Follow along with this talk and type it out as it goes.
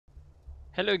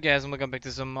Hello guys and welcome back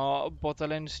to some more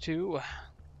Borderlands 2.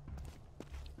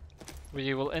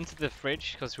 We will enter the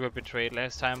fridge because we were betrayed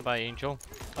last time by Angel,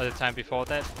 or the time before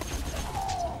that.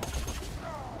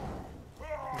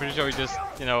 I'm pretty sure we just,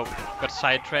 got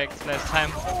sidetracked last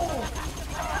time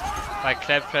by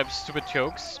Claptrap's stupid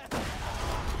jokes.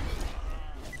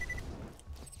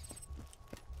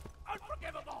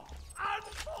 Unforgivable!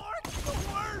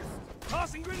 Unforgivable!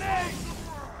 Tossing grenades!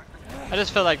 I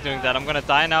just felt like doing that. I'm gonna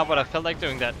die now, but I felt like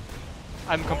doing that.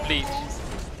 I'm complete.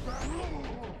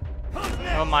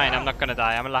 Never mind, I'm not gonna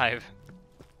die. I'm alive.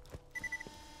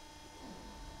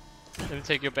 Let me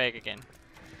take your bag again.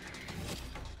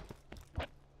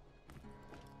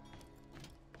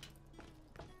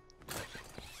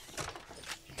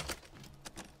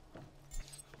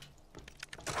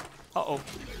 Uh-oh.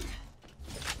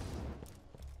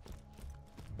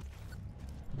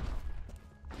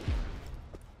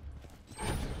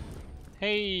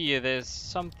 Hey, there's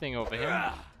something over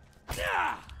here.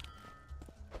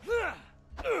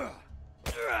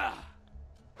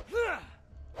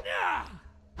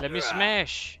 Let me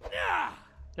smash!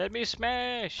 Let me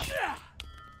smash!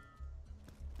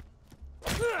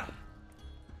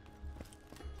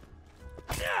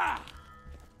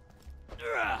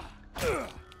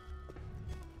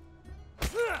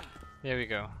 There we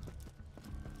go.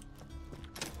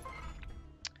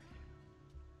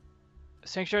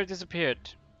 Sanctuary disappeared.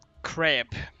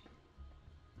 Crap.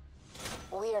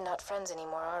 We are not friends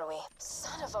anymore, are we?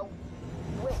 Son of a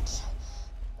witch.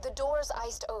 The door's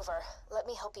iced over. Let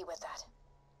me help you with that.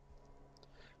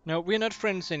 No, we're not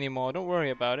friends anymore. Don't worry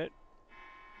about it.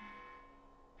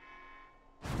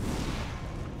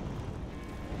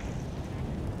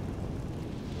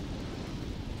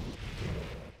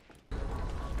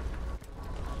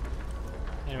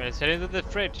 Anyway, let's head into the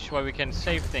fridge where we can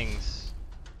save things.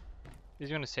 Is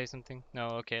he gonna say something? No,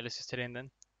 okay, let's just head in then.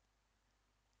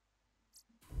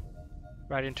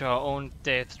 Right into our own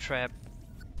death trap.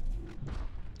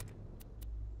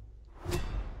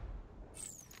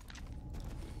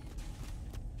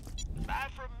 Buy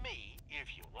from me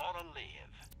if you want to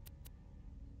live.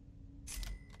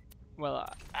 Well,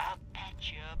 I'll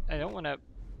patch you up. I don't wanna.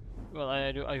 Well,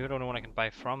 I don't know what I can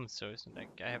buy from, so it's not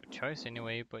like I have a choice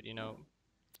anyway. But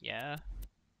yeah.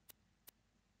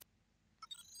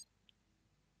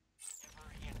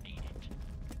 Whenever you need it.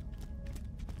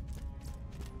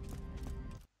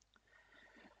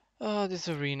 Oh, this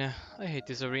arena. I hate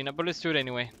this arena, but let's do it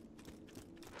anyway.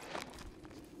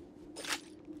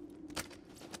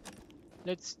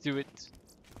 Let's do it.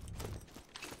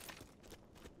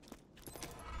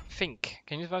 Think.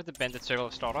 Can you survive the bandit circle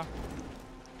of slaughter?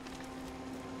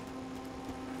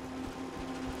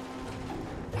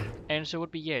 Answer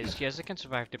would be yes. Yes, I can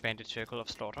survive the bandit circle of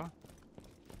slaughter.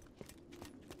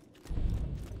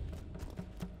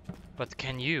 But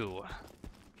can you?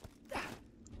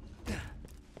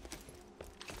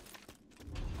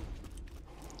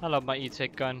 I love my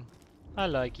E-Tech gun. I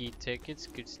like E-Tech, it's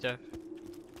good stuff.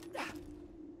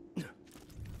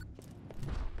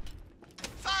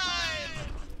 5,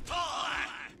 4,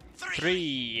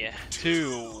 3,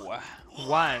 2,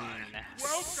 1.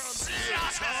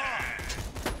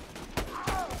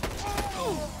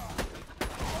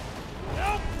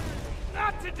 Nope,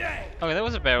 not today. Okay, that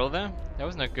was a barrel there. That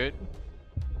was not good.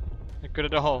 Not good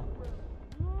at all.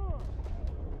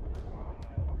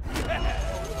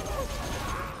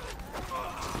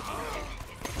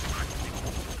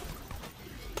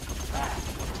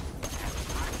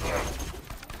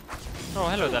 Oh,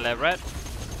 hello there, lab rat.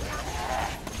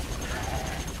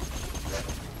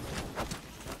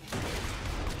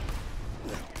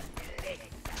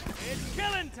 It's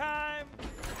killing time.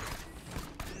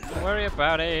 Don't worry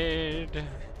about it. Did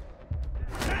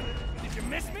you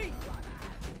miss me?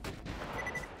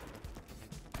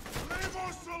 Leave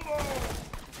us alone.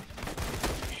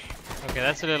 Okay,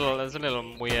 that's a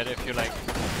little weird if you like.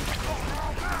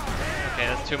 Okay,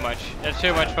 that's too much. That's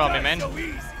too much for me, man. So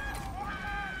easy.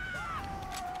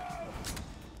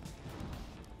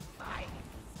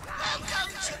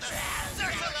 Welcome to the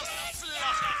circle of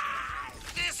slaughter.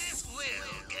 This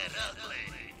will get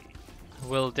ugly.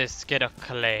 Will this get a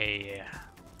clay?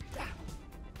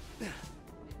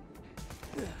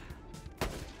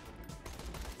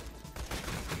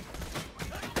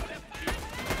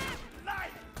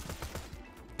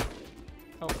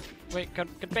 Oh, wait,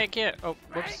 get back here. Oh,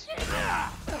 whoops.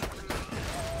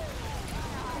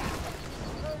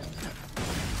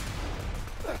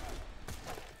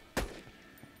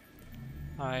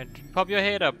 Alright, pop your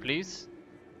head up, please.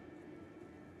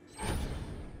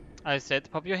 I said,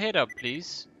 pop your head up,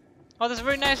 please. Oh, that's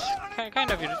very nice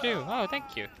kind of you to do. Oh,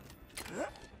 thank you.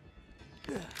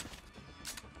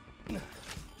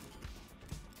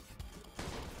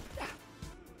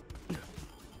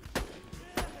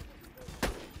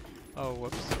 Oh,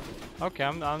 whoops. Okay,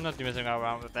 I'm not messing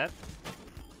around with that.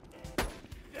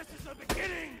 This is the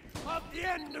beginning of the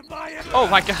end of my Oh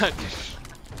my god!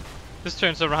 This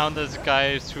turns around, there's a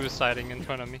guy suiciding in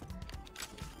front of me.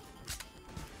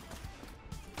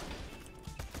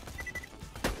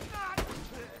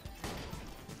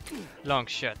 Long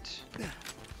shot.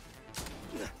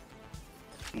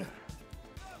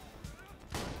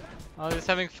 Oh, they're just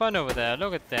having fun over there.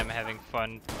 Look at them having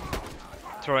fun.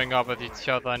 Throwing up at each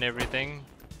other and everything.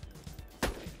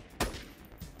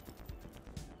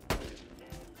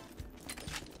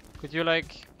 Could you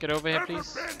like get over here,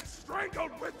 please?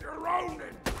 strangled with your own.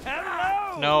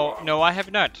 No, no, I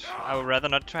have not. I would rather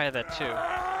not try that too.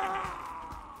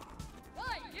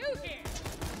 Why you here?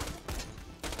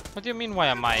 What do you mean, why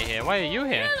am I here? Why are you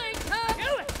here? Really, cub?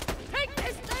 Do it! Take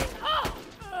this thing off!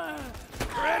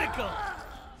 Critical.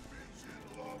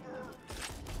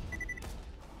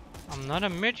 I'm not a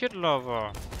midget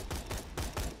lover.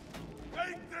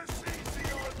 Make this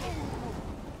easy or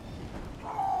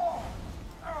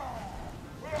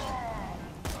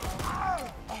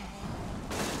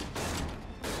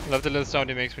Love the little sound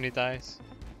he makes when he dies.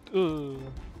 Ooh.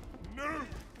 new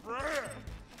friend.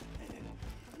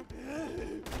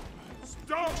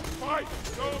 Stop fighting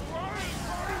so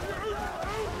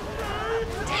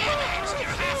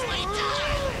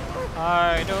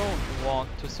I don't want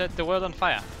to set the world on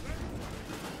fire.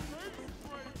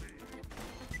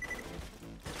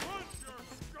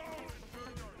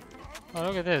 Oh,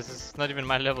 look at this. It's not even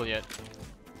my level yet.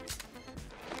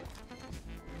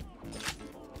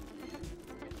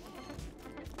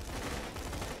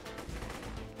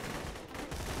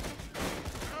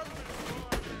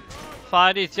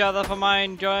 Fight each other for my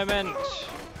enjoyment.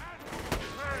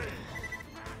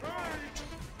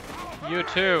 You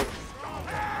too.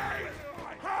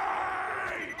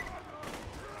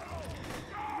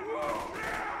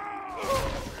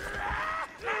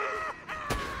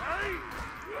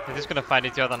 They're just gonna fight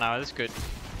each other now. That's good.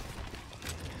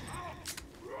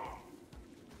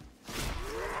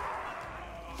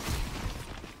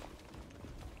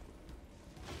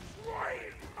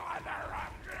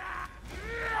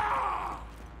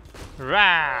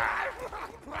 Rah!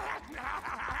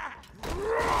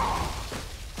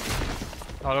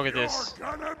 Oh, look at this. You're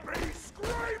gonna be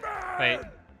screaming! Wait.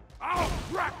 I'll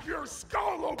crack your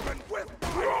skull open with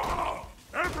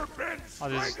ever been Oh,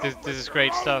 this is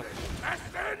great stuff.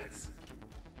 essence?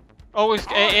 Oh, it's,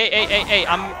 hey!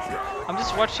 I'm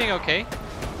just watching. Okay.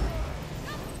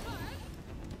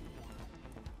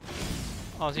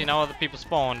 Oh, see, now other people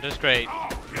spawned. That's great.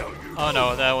 Oh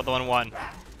no, that the one won.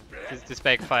 This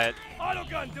backfired.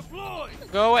 Autogun deployed!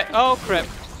 Go away. Oh crap.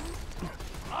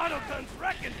 Autogun's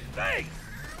wrecking things!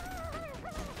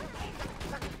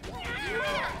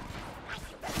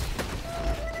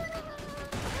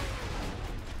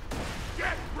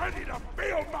 Get ready to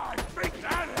feel my big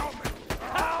hat helmet!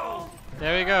 Ow!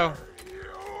 There we go.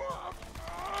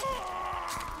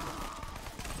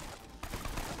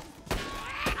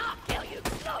 I'll kill you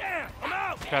slow! Yeah, I'm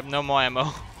out! Crap, no more ammo.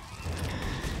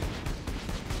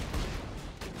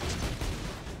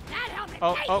 That helmet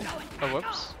Oh, ain't oh, going oh, back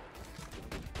whoops. on.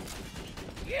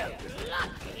 You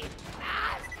lucky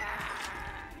bastard!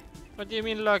 What do you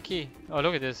mean lucky? Oh,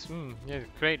 look at this. Yeah,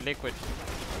 great liquid.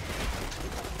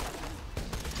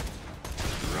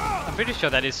 I'm pretty sure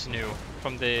that is new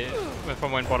from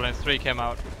when Borderlands 3 came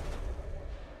out.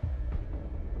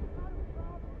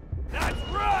 That's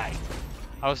right!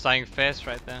 I was dying fast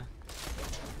right there.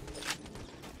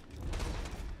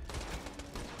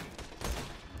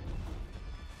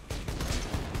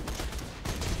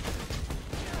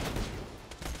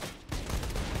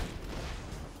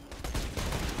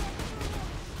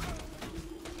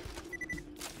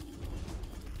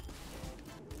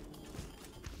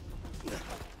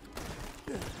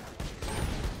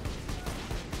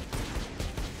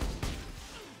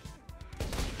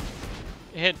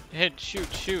 Hit,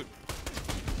 shoot.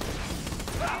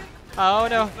 Oh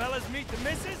no. Fellas meet the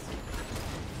missus?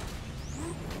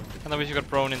 And I wish you got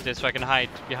thrown into so I can hide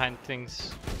behind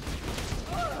things.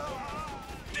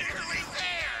 Nearly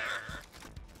there!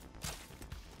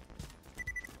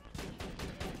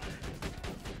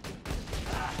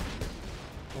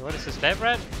 Hey, what is this? Lab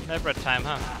rat? Lab rat time,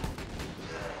 huh?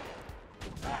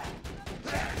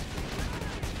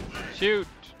 Shoot!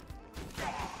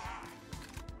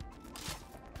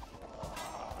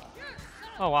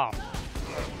 Oh wow.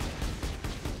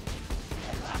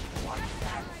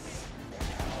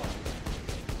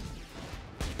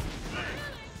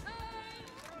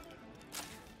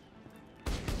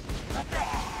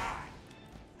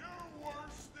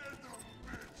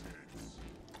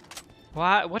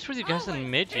 Why? What's with you guys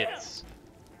and midgets?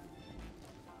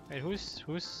 Wait,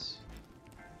 who's?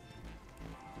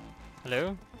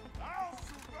 Hello?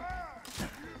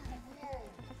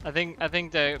 I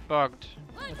think they're bugged.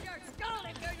 Punch your skull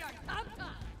into your tum-tum.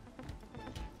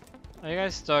 Are you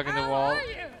guys stuck in the How wall? are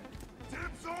you?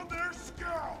 Dibs on their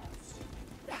scalps!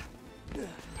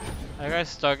 Are you guys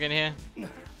stuck in here? Hey,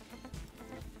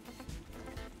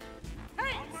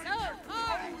 so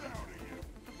hard.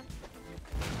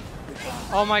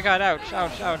 Oh my god, ouch,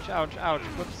 ouch, ouch, ouch, ouch.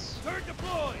 Whoops. Turret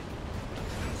deployed!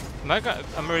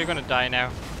 I'm really gonna die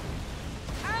now.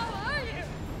 How are you?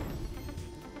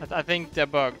 I think they're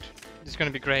bugged. It's gonna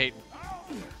be great.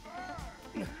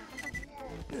 Hey,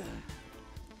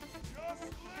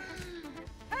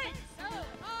 so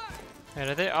hard. Wait,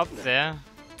 are they up there?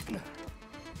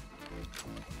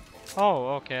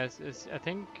 Oh, okay. I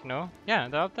think no. Yeah,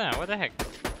 they're up there. What the heck?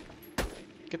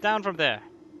 Get down from there.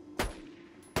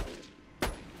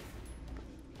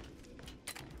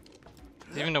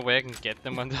 Is there even a way I can get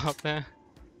them when they're up there?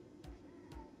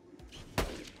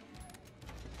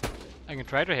 I can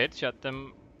try to headshot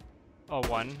them. Or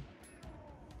one.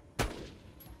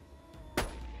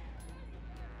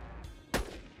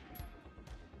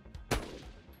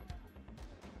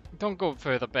 Don't go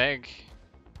further back.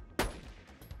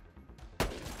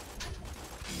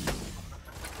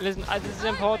 Listen, this is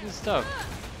important stuff.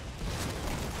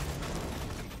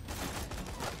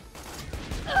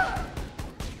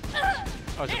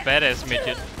 Oh, it's a badass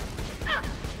midget. Good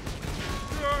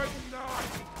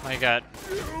night! My god.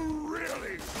 You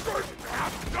really shouldn't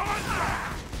have done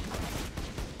that!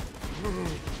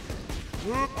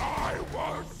 I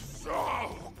was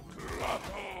so close!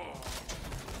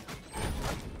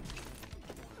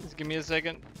 Just give me a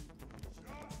second.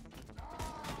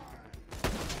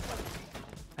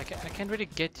 I can't really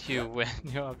get you when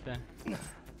you're up there.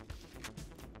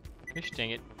 Gosh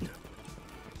dang it.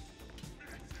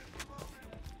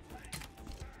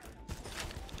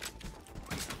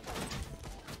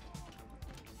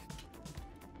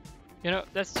 You know,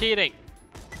 that's cheating.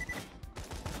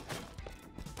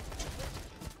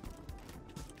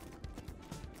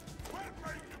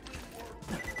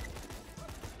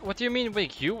 What do you mean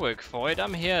make you work for it?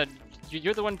 I'm here.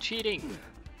 You're the one cheating.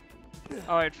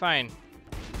 Alright, fine.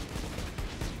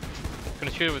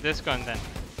 Gonna shoot it with this gun then.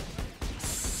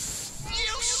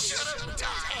 You should have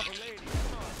died!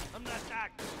 I'm not that.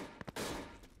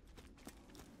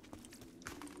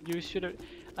 You should have.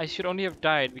 I should only have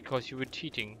died because you were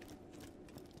cheating.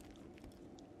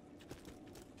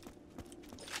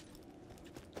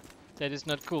 That is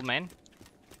not cool, man.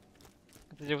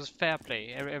 It was fair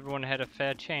play. Everyone had a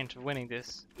fair chance of winning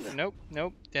this. Nope,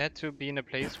 nope. They had to be in a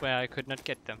place where I could not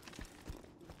get them.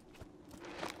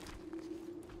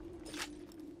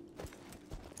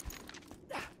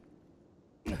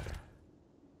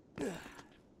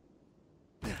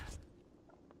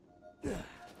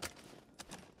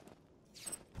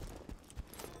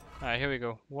 Alright, here we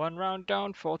go. 1 round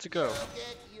down, 4 to go.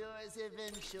 Get yours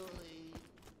eventually.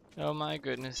 Oh my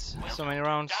goodness. So many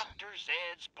rounds. Dr.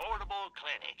 Zed's portable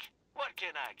clinic. What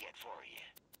can I get for you?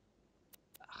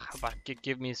 How about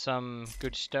give me some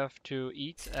good stuff to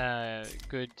eat?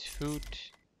 Good food.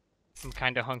 I'm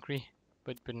kinda hungry,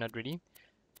 but not really.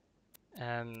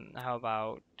 How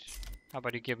about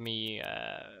you give me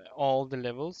all the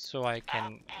levels so I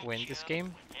can win this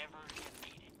game?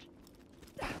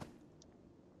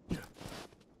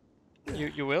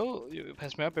 You will? You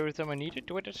pass me up every time I need it?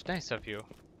 Well, that's nice of you.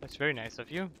 That's very nice of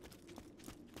you.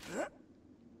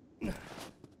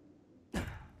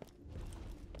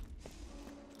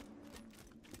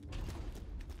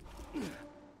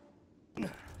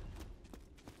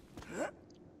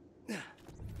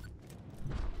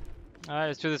 Alright,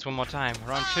 let's do this one more time.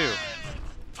 Round 2.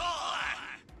 4,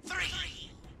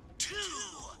 3, 2,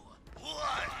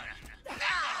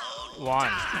 1.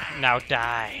 1. Now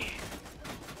die.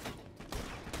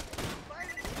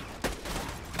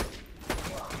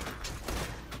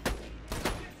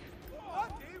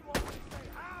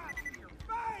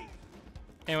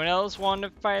 Anyone else want to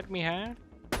fight me, huh?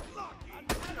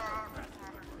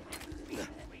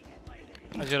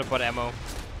 I should have bought ammo.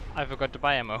 I forgot to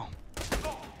buy ammo.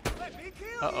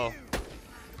 Uh-oh.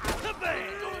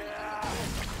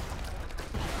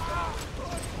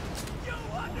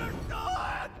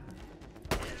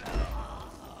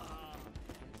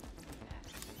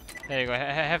 There you go,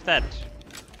 have that.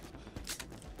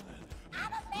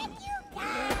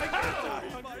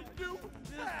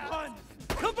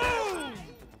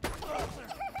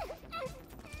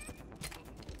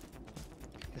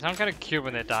 They sound kind of cute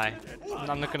when they die.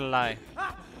 I'm not gonna lie.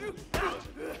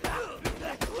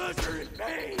 pleasure in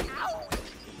pain.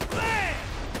 Bam!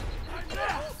 I'm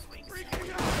now freaking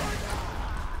out right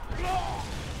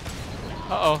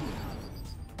now. Uh-oh.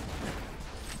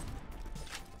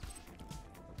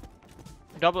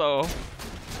 Double O.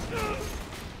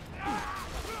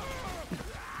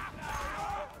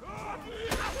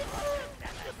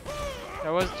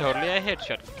 That was totally a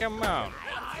headshot. Come on.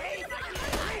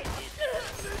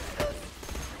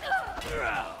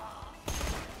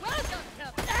 Welcome to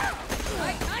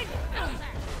I kind of felt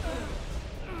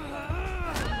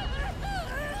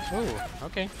that. Ooh,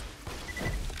 okay.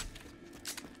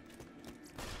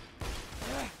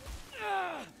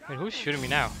 Wait, who's shooting me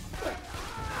now?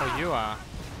 Oh, you are.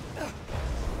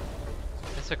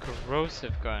 That's a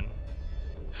corrosive gun.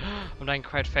 I'm dying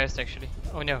quite fast, actually.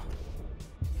 Oh no.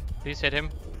 Please hit him.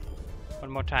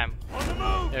 One more time. On the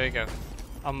move. There we go.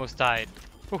 Almost died.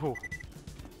 Woohoo.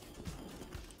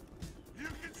 You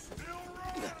can still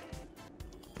run.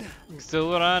 You can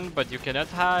still run, but you cannot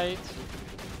hide.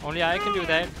 Only I can do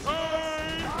that.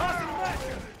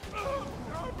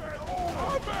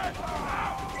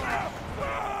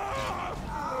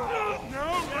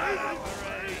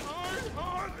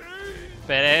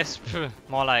 Badass.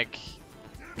 More like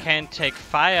can't take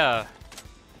fire.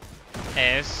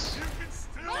 Ass.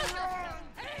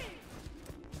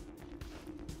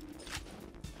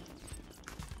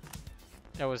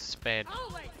 That was bad.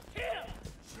 Always kill.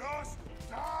 Just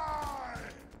die.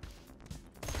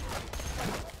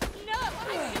 No, I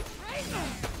can train them.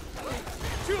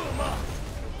 Chew him up.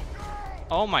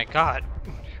 Oh my god.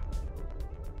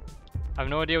 I have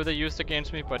no idea what they used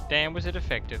against me, but damn was it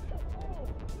effective.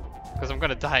 Because I'm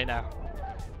gonna die now.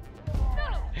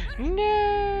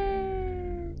 No!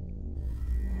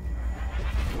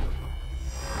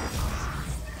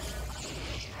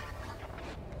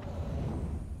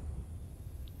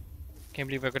 Can't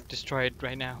believe I got destroyed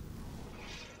right now.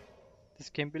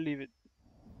 Just can't believe it.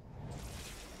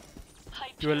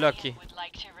 You were lucky. Would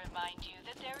like to remind you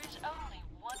that there is only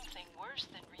one thing worse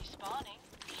than respawning,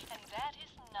 and that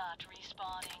is not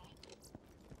respawning.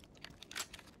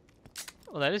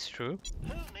 Well, that is true.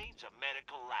 Who needs a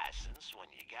medical license when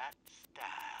you got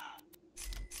style?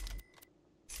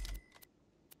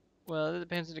 Well, it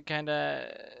depends on the kind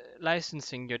of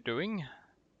licensing you're doing.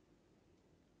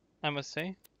 I must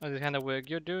say. Or the kind of work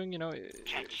you're doing, you know.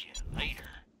 Catch you later.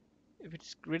 If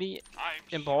it's really I'm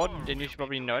important, sure then you we'll should be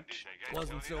probably doing not this again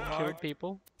Wasn't soon so enough. kill hard.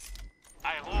 people.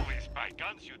 I'll always buy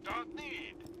guns you don't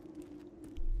need.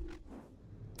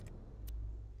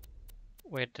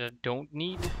 Wait, don't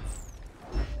need?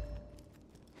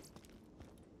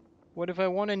 What if I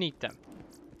want to need them?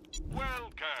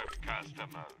 Welcome,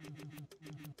 customer.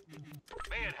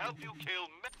 May it help you kill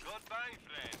me. Goodbye,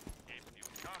 friend. If you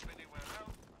shop anywhere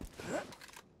else.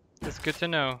 That's good to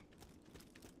know.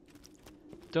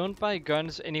 Don't buy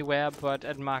guns anywhere but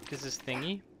at Marcus's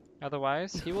thingy.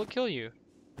 Otherwise, he will kill you.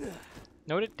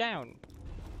 Note it down.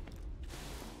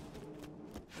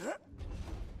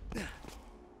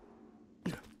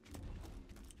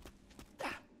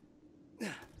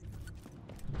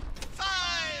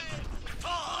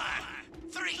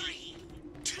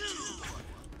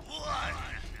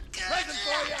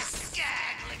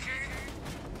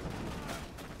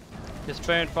 Just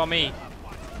burn for me.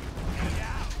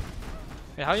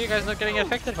 Wait, how are you guys not getting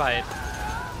affected by it?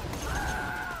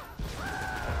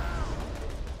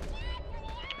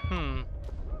 Hmm.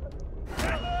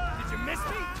 Did you miss me?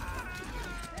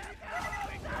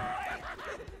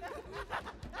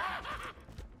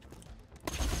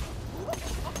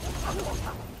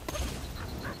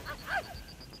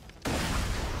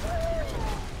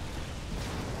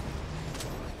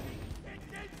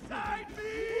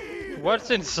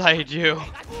 What's inside you?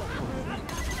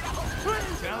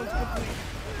 Challenge complete.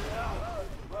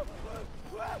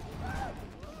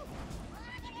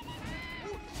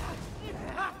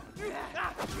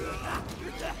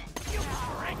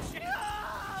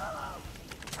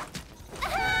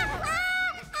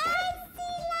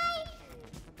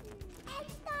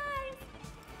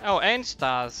 Oh, and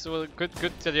stars. Well, good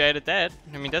that you added that.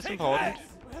 I mean, that's important.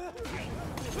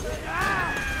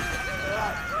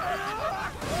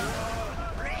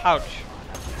 Ouch.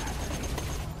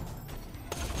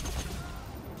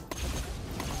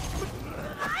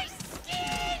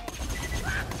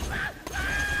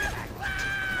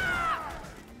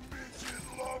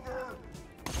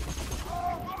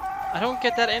 I don't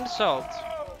get that insult.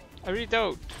 I really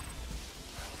don't.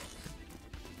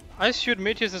 I shoot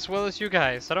midgets as well as you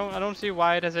guys. I don't see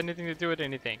why it has anything to do with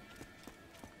anything.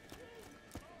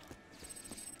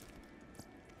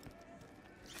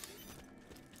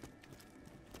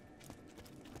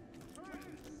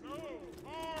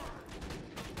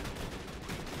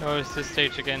 Oh, it's this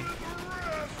stage again.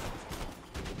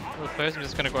 Well, first I'm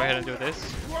just gonna go ahead and do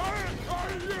this.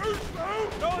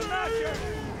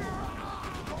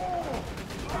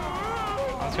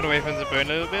 I'm just gonna wait for them to burn a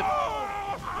little bit.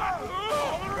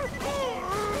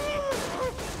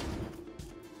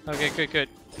 Okay, good.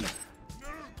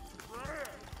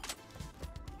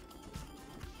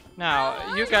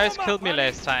 Now, you guys killed me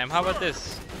last time. How about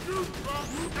this?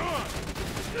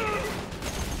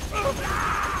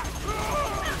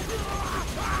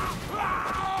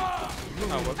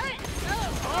 Oh, whoops.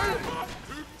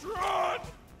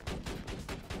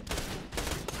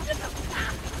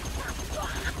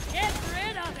 Get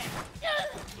rid of it!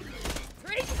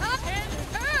 3 cups and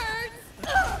hurts!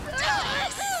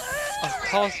 Of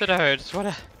course it hurts. What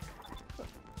a...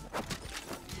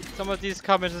 Some of these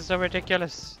comments are so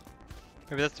ridiculous.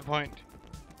 Maybe that's the point.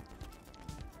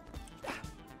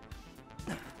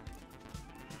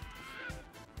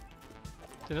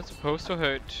 They're not supposed to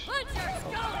hurt. Put your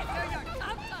skull into your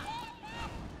tum-tum!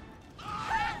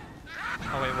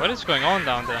 Oh wait, what is going on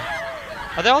down there?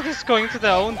 Are they all just going to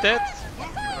their own death?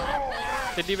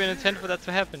 Didn't even intend for that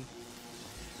to happen.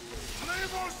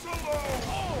 Leave us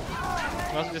alone!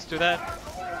 Can I also just do that?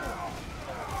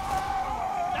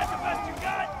 That's the best you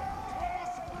got!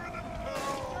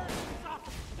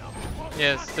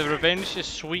 Yes, the revenge is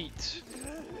sweet.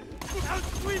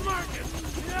 Sweet Marcus!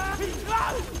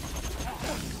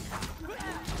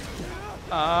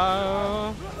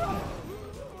 Oh.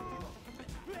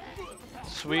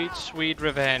 Sweet, sweet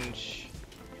revenge.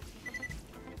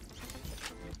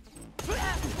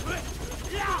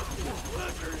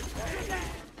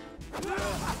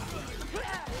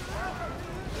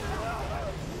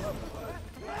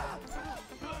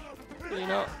 You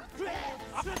know,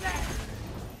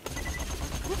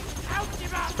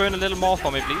 just burn a little more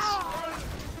for me, please.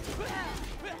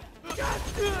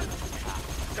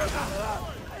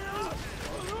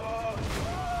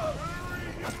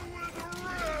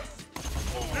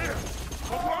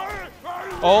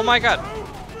 Oh my god!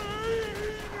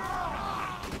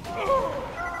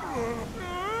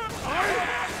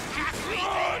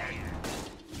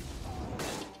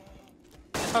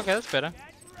 Okay, that's better.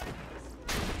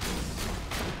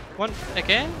 One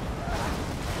again?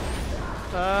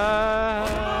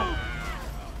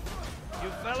 You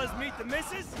fellas meet the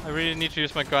missus? I really need to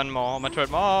use my gun more, my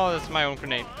turret more. Oh, that's my own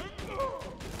grenade.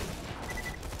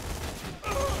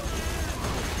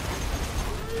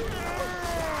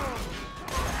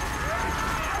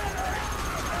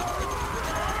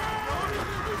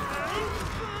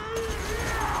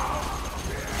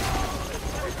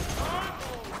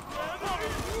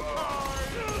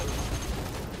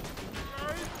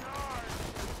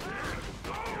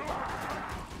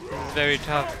 This is very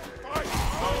tough.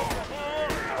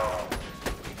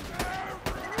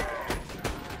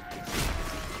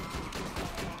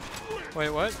 Wait,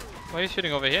 what? Why are you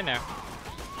shooting over here now?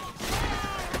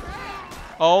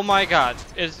 Oh my god,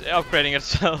 it's upgrading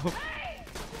itself.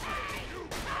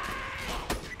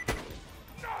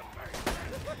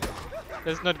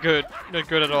 That's not good. Not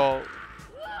good at all.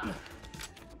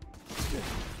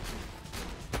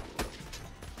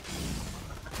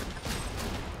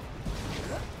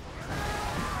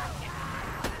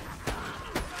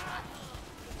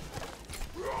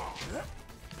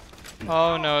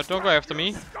 Oh no, don't go after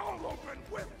me.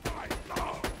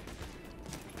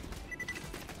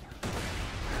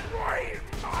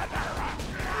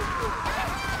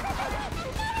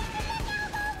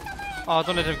 Oh,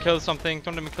 don't let him kill something.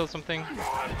 Don't let him kill something.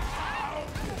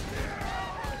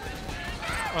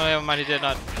 Oh, never mind, he did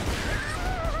not.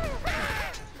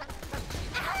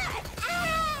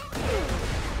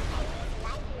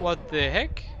 What the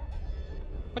heck?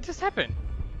 What just happened?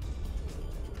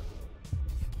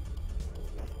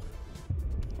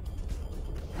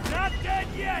 Not dead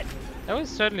yet! That was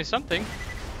certainly something.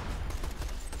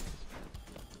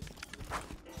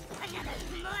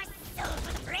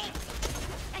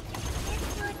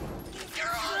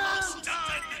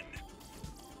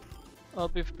 Well,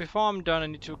 before I'm done, I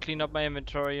need to clean up my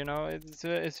inventory, you know?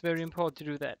 It's very important to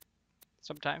do that.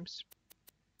 Sometimes.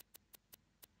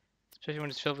 Especially when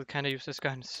it's filled with kind of useless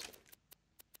guns.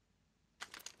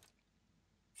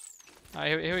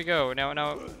 Alright, here we go. Now,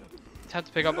 it's time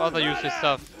to pick up other useless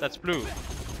stuff. That's blue.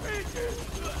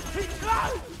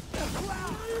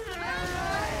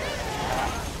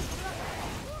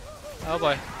 Oh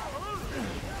boy.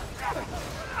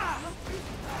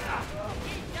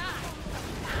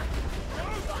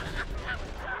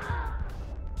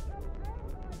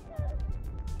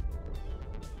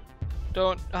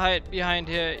 Don't hide behind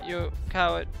here, you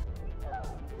coward.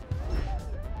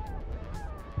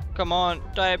 come on,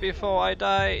 die before I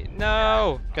die.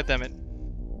 No! God damn it.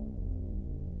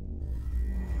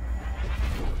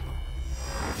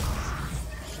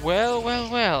 Well,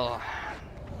 well, well.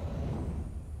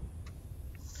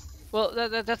 Well,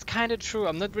 that's kind of true.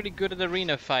 I'm not really good at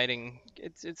arena fighting.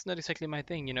 It's not exactly my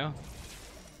thing, you know?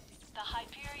 The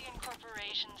Hyperion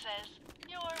Corporation says,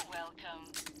 you're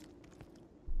welcome.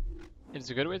 It's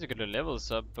a good way to get the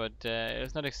levels up, but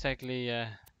it's not exactly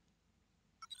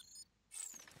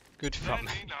good Let fun.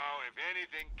 me know if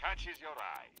anything catches your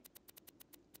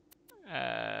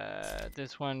eye.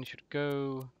 This one should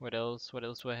go. What else? What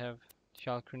else do I have?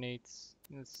 Shell grenades.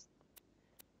 It's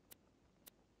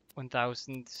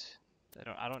 1000.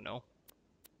 I don't know.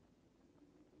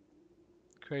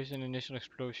 Create an initial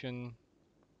explosion.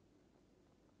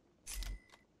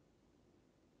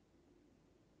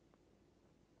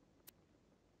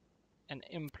 An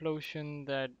implosion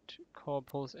that core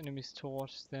pulls enemies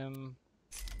towards them.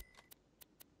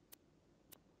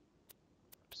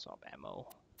 Absorb ammo.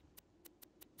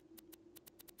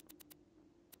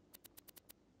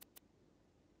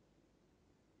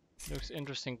 Looks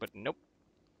interesting, but nope.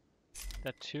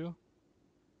 That too.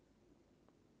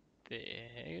 The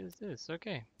heck is this?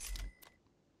 Okay.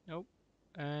 Nope.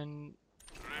 And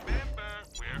Remember,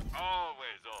 we're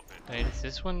always open. wait, is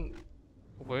this one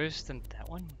worse than that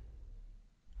one?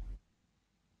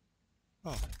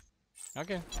 Oh.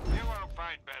 Okay. You won't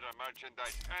find better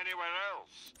merchandise anywhere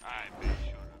else. I'm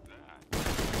sure of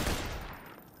that.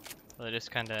 Well, it is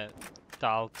kinda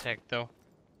dull tech though.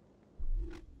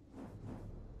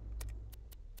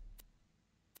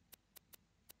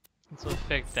 It's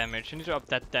effect damage. I need to up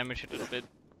that damage a little bit.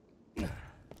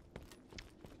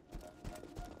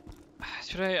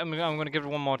 Should I? I'm gonna give it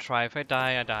one more try. If I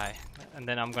die, I die. And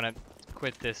then I'm gonna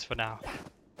quit this for now.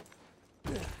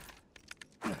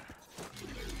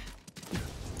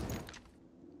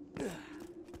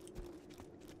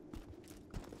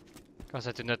 Because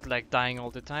I do not like dying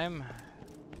all the time.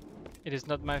 It is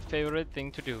not my favorite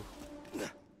thing to do.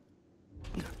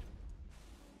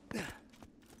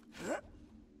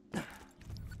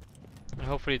 And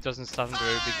hopefully it doesn't start from the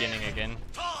very beginning again.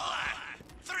 4,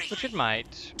 3, Which it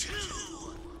might. 2,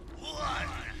 1.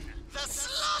 The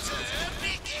slaughter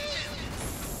begins.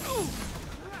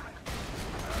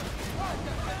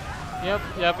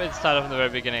 Yep, it started from the very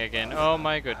beginning again. Oh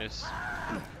my goodness.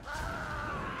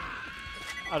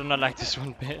 I do not like this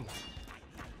one bit.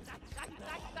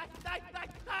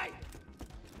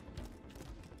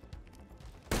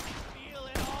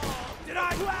 Did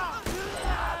I?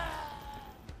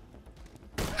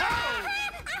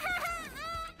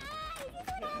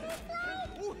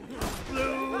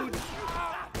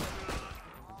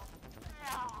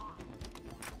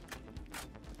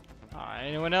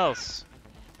 Anyone else?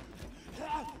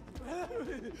 Oh,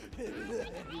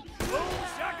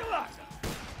 shakalaka!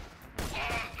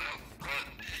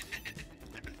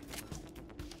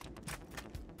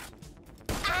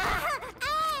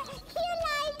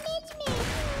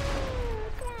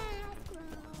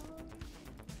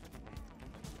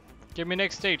 Give me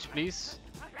next stage, please.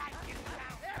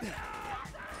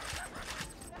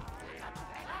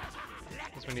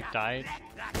 Because when he died.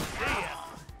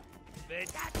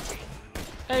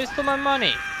 Hey, you stole my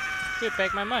money! Give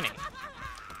back my money.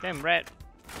 Damn rat.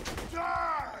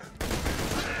 Die!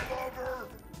 Lover!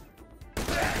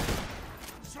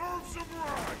 Serve some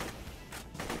right!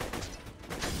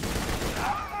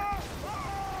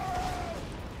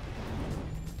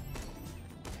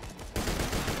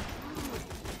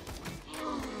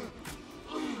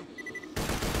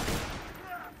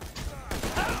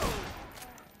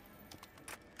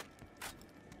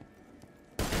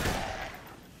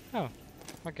 Oh,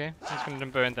 okay. I'm just gonna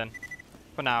burn then.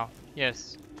 For now,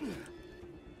 yes.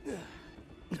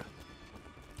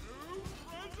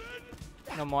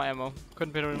 No more ammo.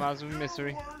 Couldn't be the remarks of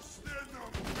misery.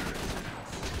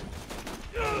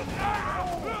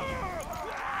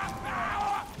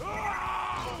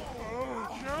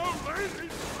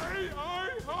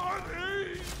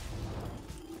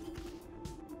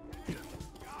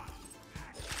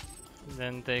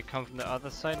 Then they come from the other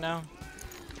side now.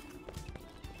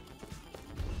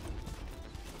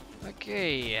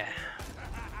 Okay.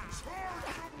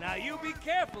 Now you be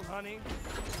careful, honey.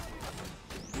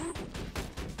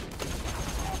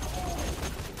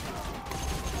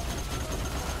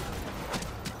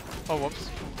 Oh, whoops.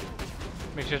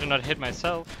 Make sure to not hit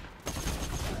myself.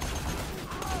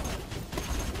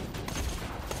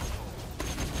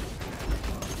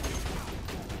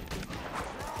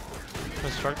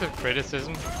 Constructive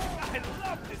criticism. I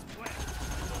love this place.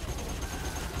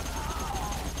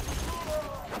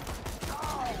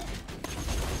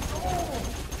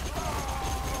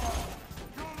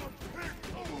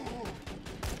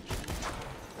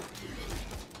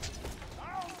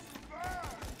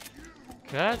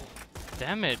 God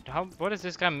damn it. How, what is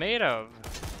this guy made of?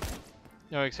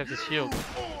 No, except his shield.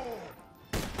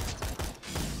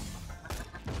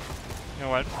 You know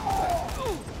what?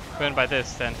 Burn by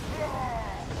this then.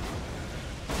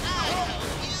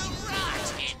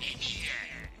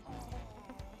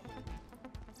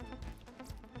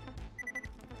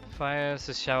 Fires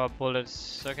a shower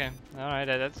bullets. Okay, alright,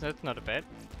 that's not bad.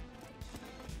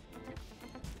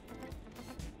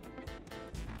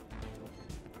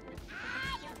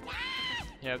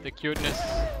 Yeah, the cuteness.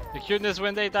 The cuteness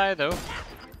when they die though.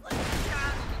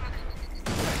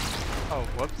 Oh,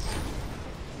 whoops.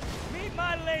 Meet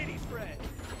my lady friend.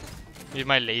 Meet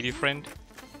my lady friend.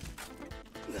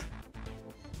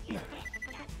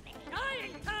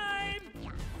 Dying time!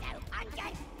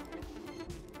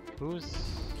 Who's...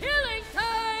 Killing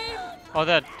time! Oh,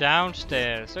 they're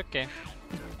downstairs. Okay.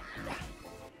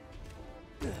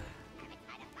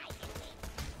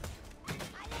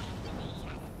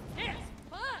 It's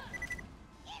fun!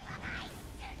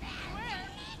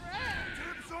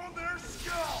 Dibs on their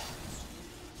scalps.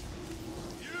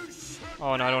 You should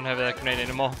Oh no, I don't have that grenade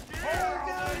anymore.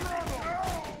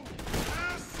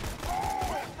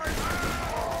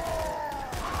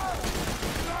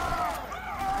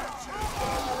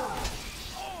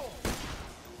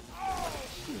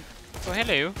 Oh,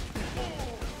 hello.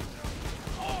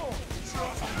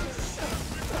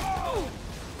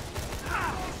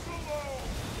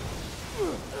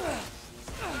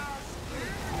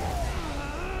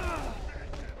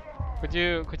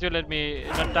 Could you let me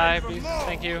not die, please?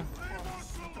 Thank you.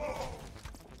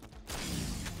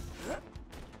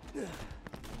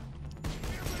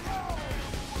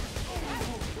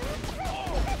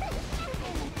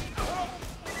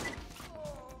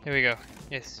 Here we go.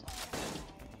 Yes.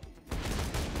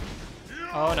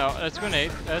 Oh no, that's a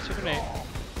grenade. That's a grenade.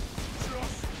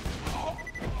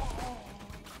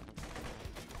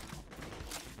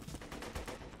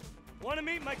 Wanna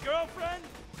meet my girlfriend?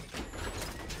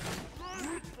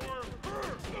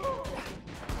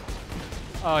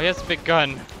 Oh, he has a big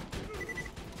gun.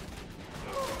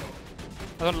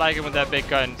 I don't like it with that big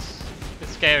guns.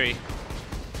 It's scary.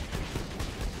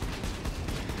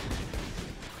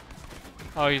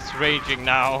 Oh, he's raging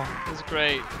now. It's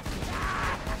great.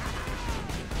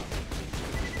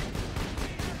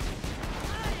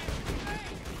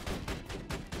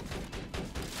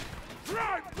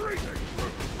 try breathing through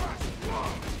fresh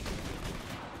blood.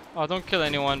 Oh, don't kill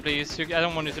anyone, please. I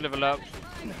don't want you to level up.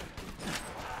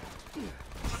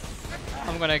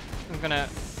 I'm gonna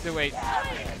do wait.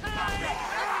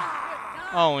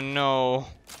 Oh no.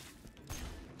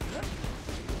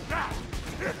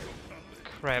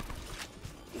 Crap.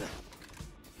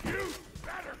 You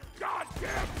better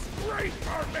goddamn scream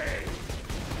for me.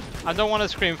 I don't want to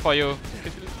scream for you.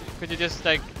 Could you just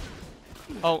like...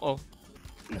 Oh.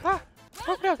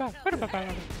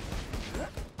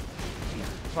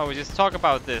 Well, we just talk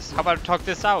about this. How about talk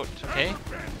this out, okay?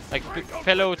 Like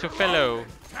fellow to fellow.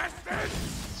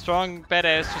 Strong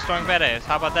badass to strong badass.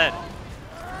 How about that?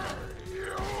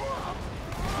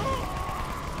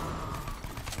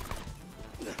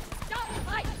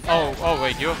 Oh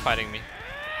wait, you're fighting me.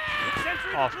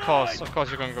 Oh, of course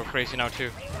you're gonna go crazy now too.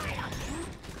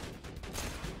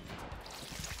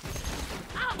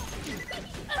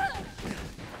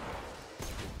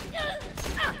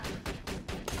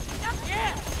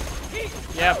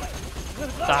 Yep.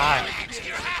 Die.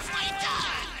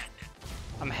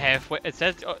 I'm halfway. It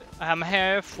says I'm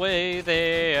halfway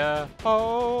there.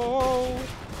 Oh.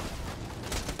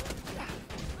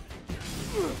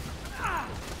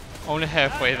 Only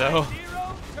halfway though.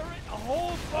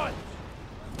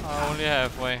 Only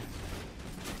halfway.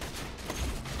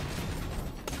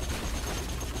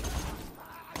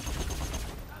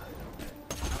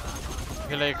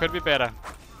 Okay, like, it could be better.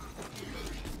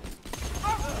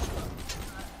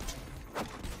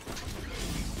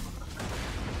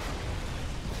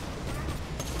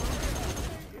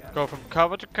 Go from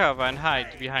cover to cover and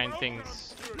hide behind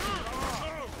things.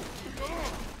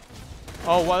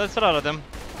 Oh, well, that's a lot of them.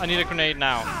 I need a grenade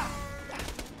now.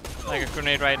 Like a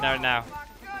grenade right now.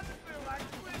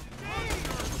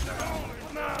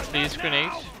 Please, grenade.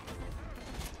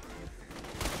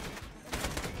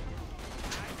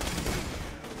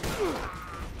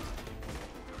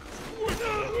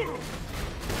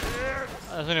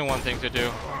 There's only one thing to do.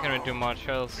 I can't really do much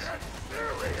else.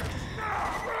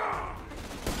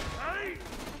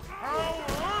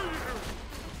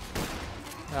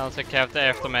 I'll take care of the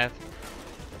aftermath.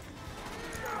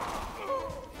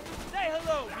 Say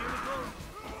hello, beautiful.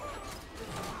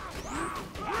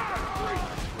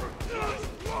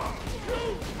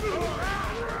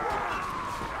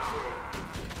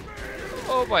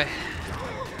 boy.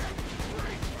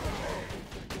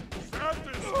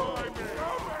 Satisfy me.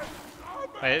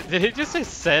 Wait, did he just say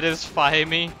satisfy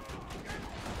me?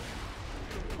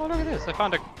 Oh, look at this. I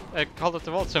found a Call of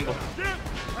the Vault symbol.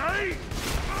 Hey!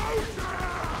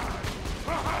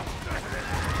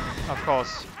 Of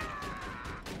course.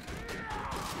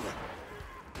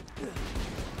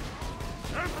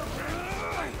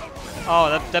 Oh,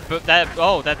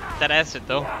 that acid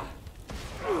though.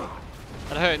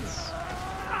 That hurts.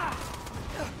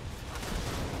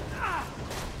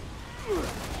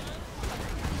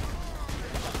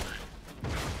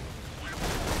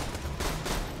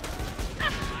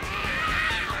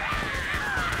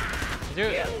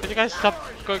 Could you guys stop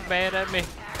going mad at me?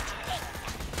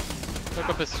 Look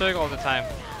up berserk all the time.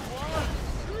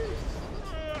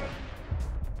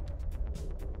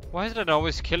 Why does it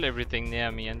always kill everything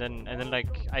near me and then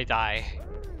like I die?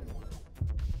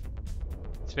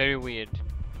 It's very weird.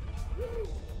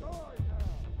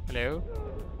 Hello?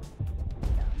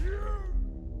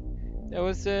 That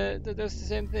was the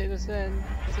same thing. That's the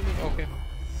same thing. Okay.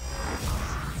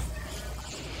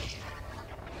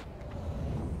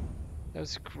 That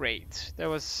was great. That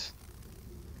was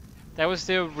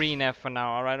the arena for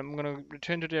now. All right, I'm gonna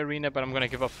return to the arena, but I'm gonna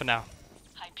give up for now.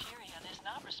 Hyperion is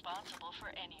not responsible for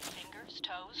any fingers,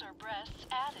 toes, or breasts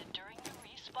added during the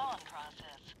respawn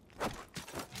process.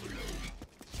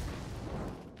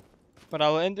 But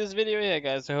I'll end this video here,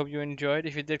 guys. I hope you enjoyed.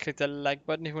 If you did, click that like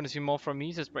button. If you want to see more from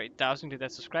me, subscribe 8,000, click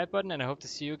that subscribe button, and I hope to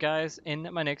see you guys in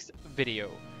my next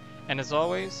video. And as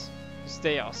always,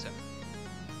 stay awesome.